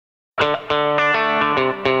Turn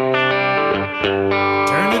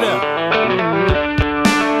it up.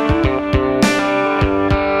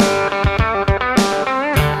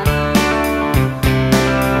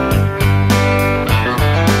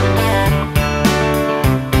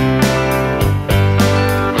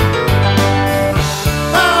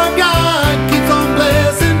 Our God keeps on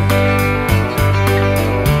blessing.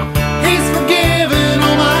 He's forgiven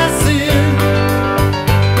all my sin.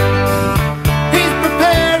 He's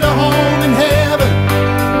prepared a home in heaven,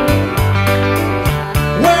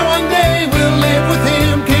 where one day we'll live with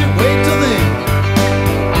Him. Can't wait till then.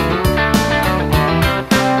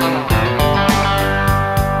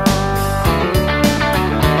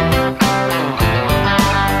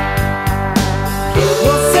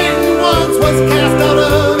 Well, Satan once was cast out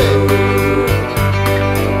of it,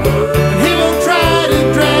 and he will try to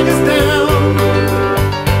drag us down.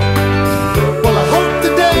 Well, I hope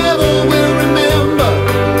the devil will remember.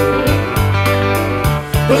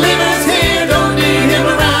 Believe